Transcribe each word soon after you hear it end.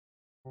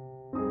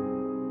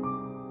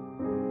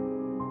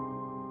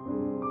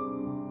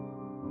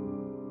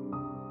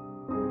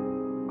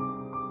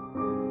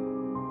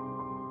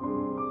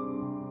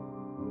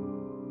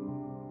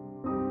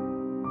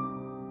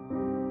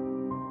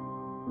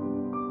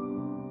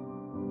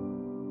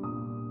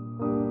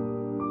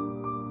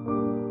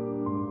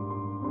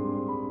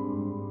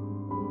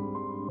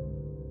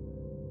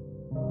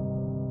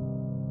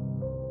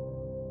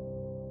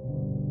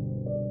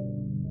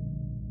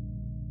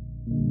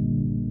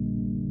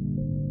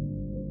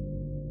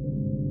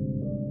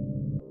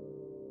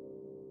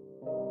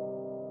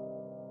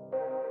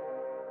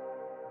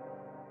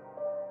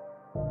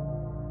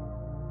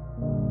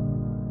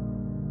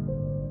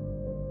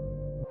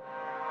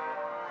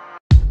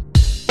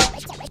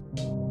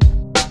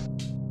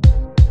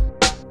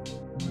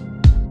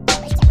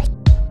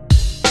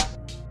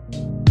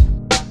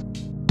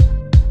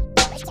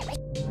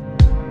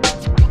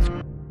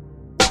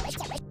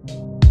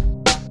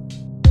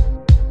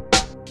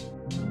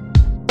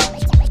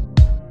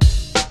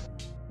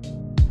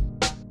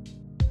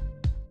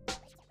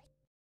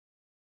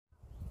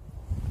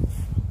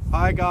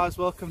Hi guys,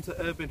 welcome to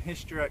Urban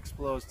History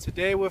Explores.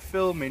 Today we're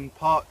filming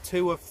part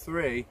 2 of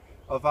 3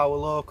 of our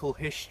local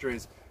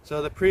histories.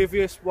 So the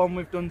previous one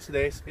we've done to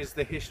this is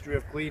the history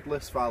of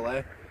Gleadless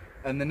Valley,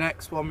 and the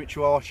next one, which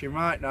you're watching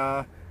right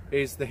now,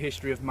 is the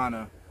history of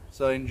Manor.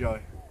 So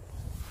enjoy.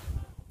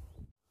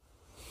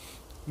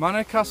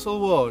 Manor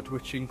Castle Ward,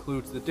 which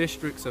includes the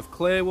districts of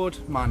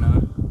Claywood,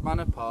 Manor,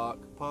 Manor Park,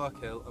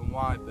 Parkhill and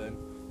Wyburn,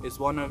 is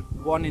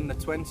one in the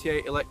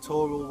 28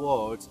 electoral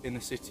wards in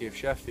the city of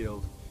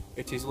Sheffield.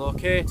 It is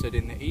located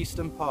in the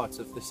eastern part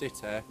of the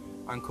city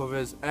and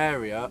covers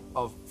area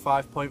of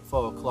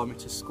 5.4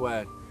 kilometres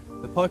squared.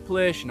 The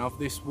population of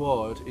this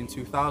ward in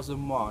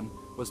 2001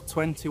 was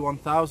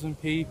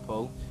 21,000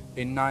 people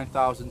in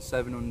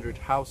 9,700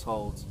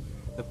 households.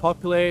 The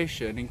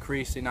population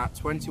increasing at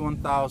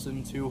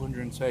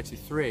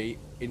 21,233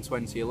 in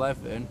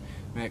 2011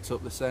 makes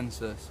up the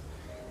census.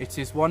 It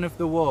is one of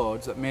the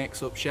wards that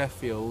makes up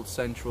Sheffield's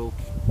central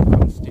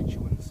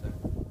constituency.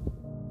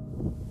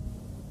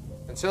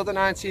 Until the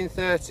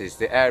 1930s,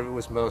 the area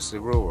was mostly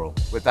rural,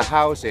 with the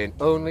housing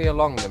only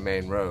along the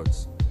main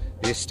roads.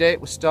 The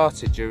estate was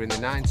started during the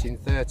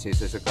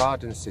 1930s as a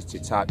garden city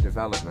type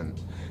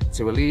development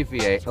to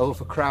alleviate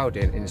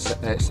overcrowding in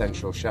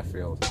central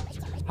Sheffield.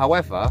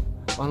 However,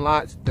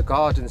 unlike the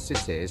garden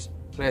cities,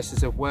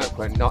 places of work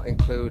were not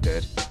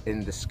included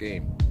in the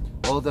scheme,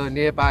 although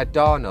nearby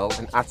Darnall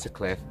and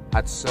Attercliffe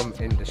had some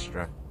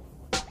industry.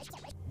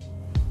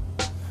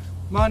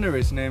 Manor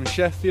is named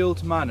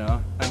Sheffield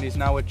Manor and is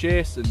now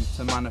adjacent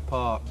to Manor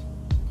Park.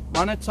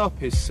 Manor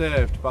Top is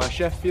served by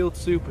Sheffield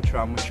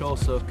Supertram, which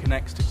also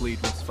connects to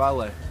Gleadless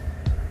Valley.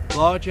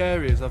 Large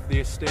areas of the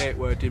estate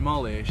were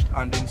demolished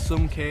and in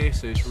some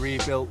cases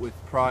rebuilt with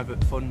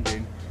private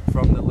funding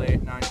from the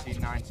late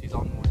 1990s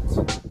onwards.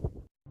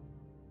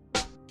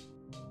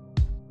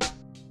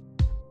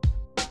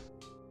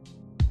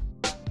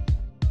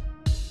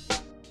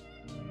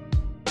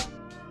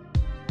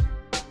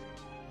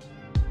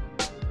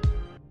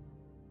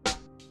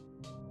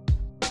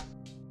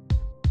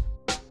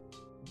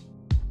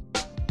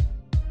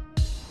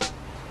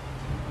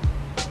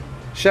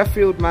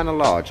 Sheffield Manor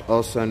Lodge,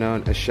 also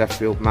known as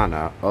Sheffield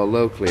Manor or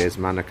locally as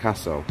Manor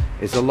Castle,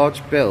 is a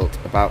lodge built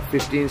about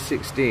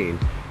 1516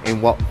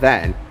 in what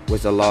then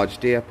was a large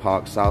deer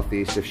park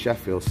southeast of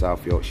Sheffield,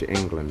 South Yorkshire,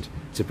 England,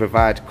 to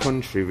provide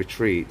country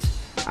retreats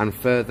and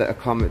further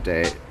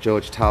accommodate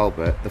George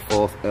Talbot, the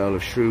 4th Earl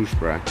of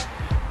Shrewsbury,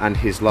 and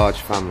his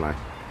large family.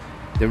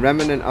 The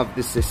remnant of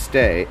this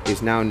estate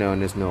is now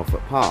known as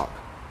Norfolk Park.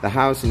 The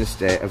housing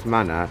estate of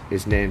Manor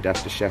is named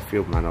after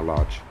Sheffield Manor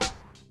Lodge.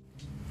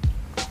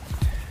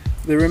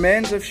 The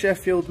remains of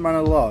Sheffield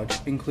Manor Lodge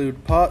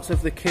include parts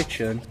of the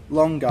kitchen,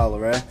 long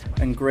gallery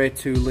and Grade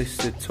 2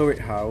 listed turret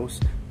house,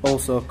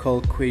 also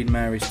called Queen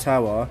Mary's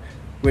Tower,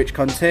 which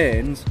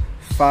contains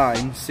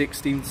fine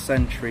 16th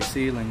century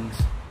ceilings.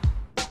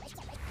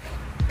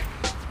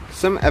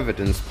 Some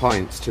evidence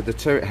points to the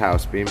turret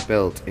house being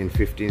built in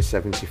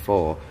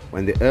 1574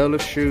 when the Earl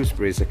of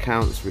Shrewsbury's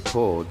accounts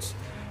records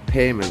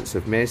payments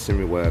of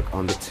masonry work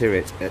on the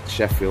turret at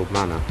Sheffield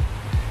Manor.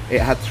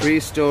 It had 3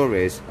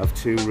 stories of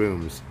 2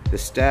 rooms. The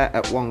stair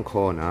at one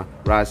corner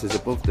rises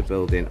above the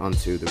building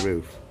onto the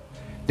roof.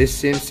 This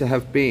seems to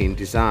have been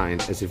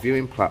designed as a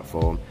viewing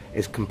platform,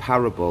 is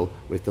comparable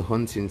with the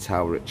hunting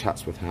tower at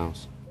Chatsworth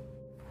House.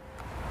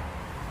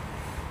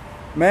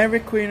 Mary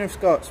Queen of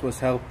Scots was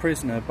held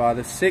prisoner by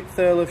the 6th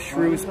Earl of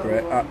Shrewsbury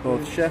at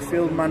both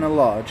Sheffield Manor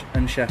Lodge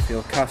and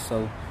Sheffield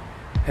Castle.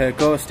 Her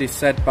ghost is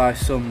said by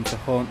some to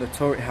haunt the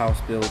turret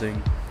house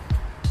building.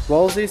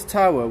 Wolsey's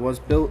tower was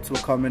built to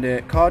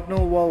accommodate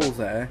Cardinal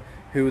Wolsey,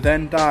 who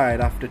then died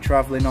after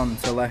travelling on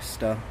to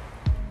Leicester.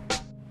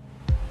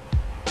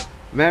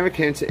 Mary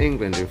came to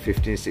England in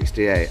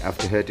 1568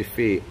 after her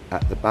defeat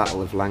at the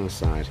Battle of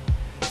Langside,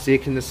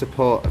 seeking the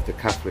support of the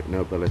Catholic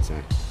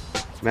nobility.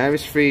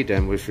 Mary's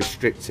freedom was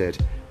restricted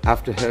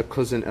after her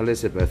cousin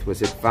Elizabeth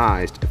was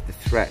advised of the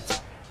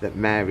threat that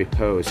Mary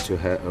posed to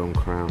her own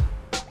crown.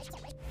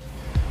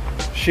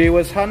 She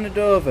was handed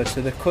over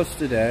to the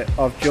custody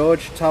of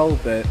George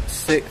Talbot,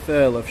 6th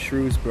Earl of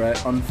Shrewsbury,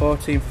 on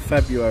 14th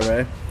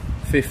February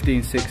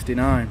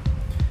 1569.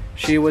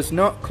 She was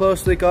not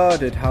closely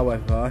guarded,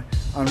 however,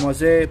 and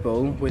was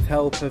able, with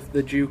help of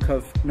the Duke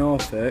of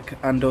Norfolk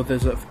and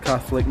others of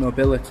Catholic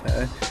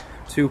nobility,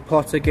 to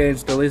plot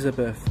against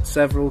Elizabeth.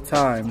 Several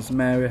times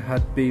Mary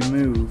had been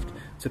moved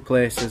to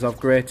places of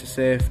greater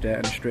safety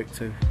and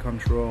stricter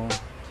control.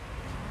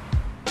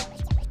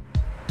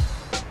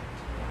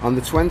 On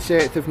the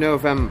 28th of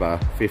November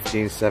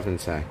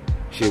 1570,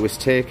 she was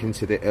taken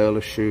to the Earl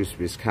of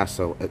Shrewsbury's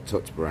castle at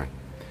Tutbury,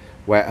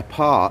 where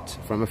apart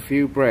from a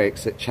few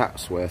breaks at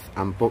Chatsworth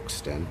and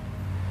Buxton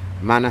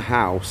Manor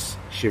House,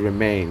 she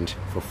remained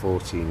for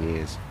 14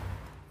 years.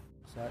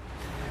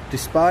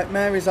 Despite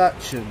Mary's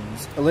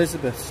actions,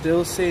 Elizabeth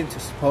still seemed to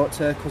support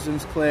her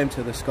cousin's claim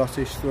to the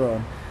Scottish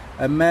throne,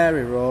 and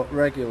Mary wrote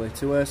regularly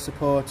to her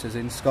supporters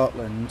in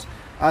Scotland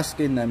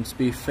asking them to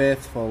be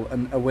faithful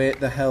and await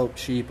the help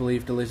she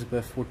believed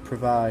Elizabeth would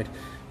provide.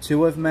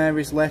 2 of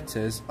Mary's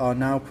letters are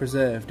now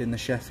preserved in the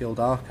Sheffield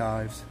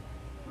archives.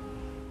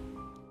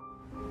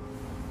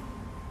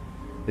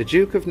 The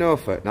Duke of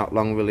Norfolk, not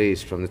long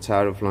released from the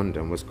Tower of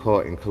London, was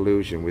caught in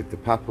collusion with the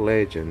papal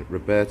agent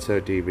Roberto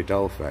di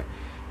Ridolfi,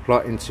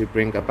 plotting to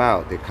bring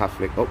about the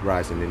Catholic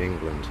uprising in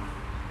England.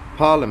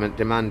 Parliament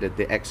demanded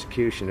the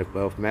execution of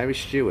both Mary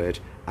Stuart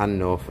and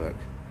Norfolk.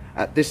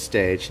 At this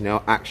stage,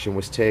 no action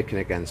was taken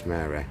against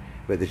Mary,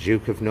 but the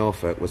Duke of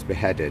Norfolk was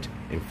beheaded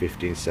in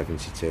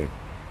 1572.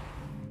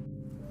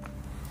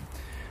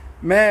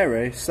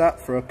 Mary sat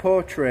for a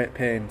portrait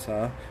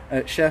painter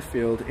at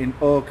Sheffield in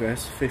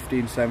August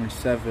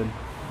 1577.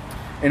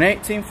 In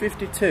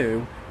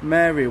 1852,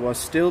 Mary was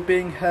still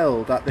being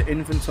held at the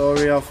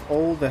inventory of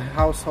all the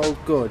household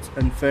goods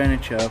and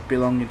furniture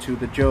belonging to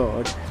the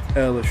George,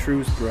 Earl of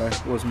Shrewsbury,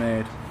 was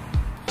made.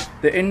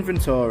 The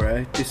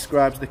inventory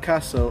describes the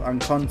castle and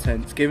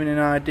contents, giving an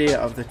idea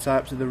of the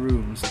types of the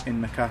rooms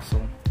in the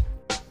castle.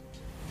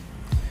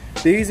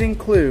 These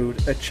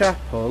include a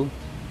chapel,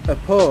 a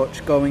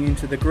porch going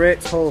into the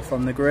Great Hall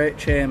from the Great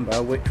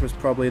Chamber, which was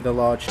probably the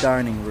large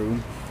dining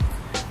room,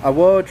 a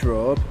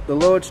wardrobe, the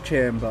Lord's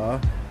Chamber,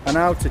 an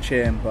outer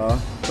chamber,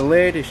 the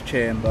Ladies'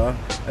 Chamber,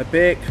 a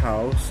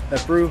bakehouse, a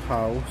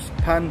brewhouse,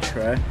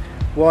 pantry,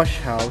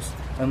 washhouse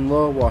and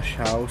low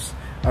washhouse,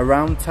 a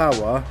round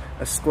tower,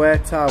 a square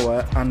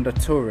tower and a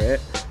turret,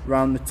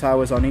 round the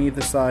towers on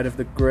either side of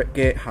the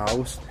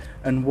gatehouse,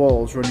 and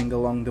walls running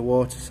along the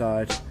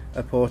waterside,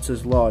 a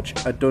porter's lodge,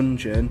 a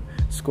dungeon,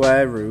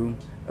 square room,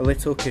 a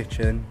little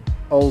kitchen,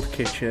 old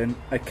kitchen,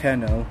 a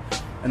kennel,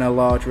 and a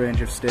large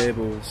range of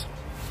stables.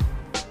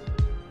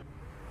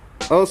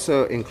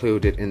 Also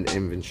included in the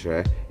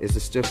inventory is the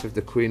stuff of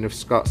the Queen of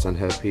Scots and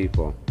her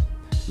people.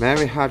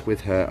 Mary had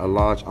with her a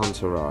large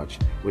entourage,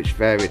 which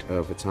varied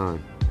over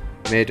time,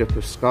 made up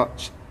of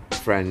Scotch,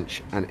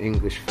 French and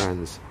English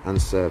friends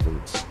and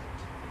servants.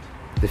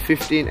 The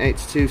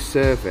 1582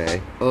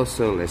 survey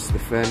also lists the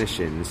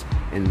furnishings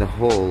in the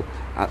hall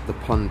at the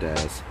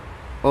Ponders,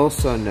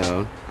 also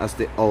known as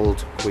the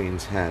Old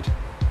Queen's Head,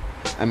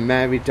 and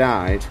Mary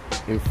died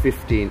in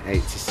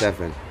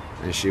 1587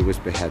 and she was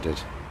beheaded.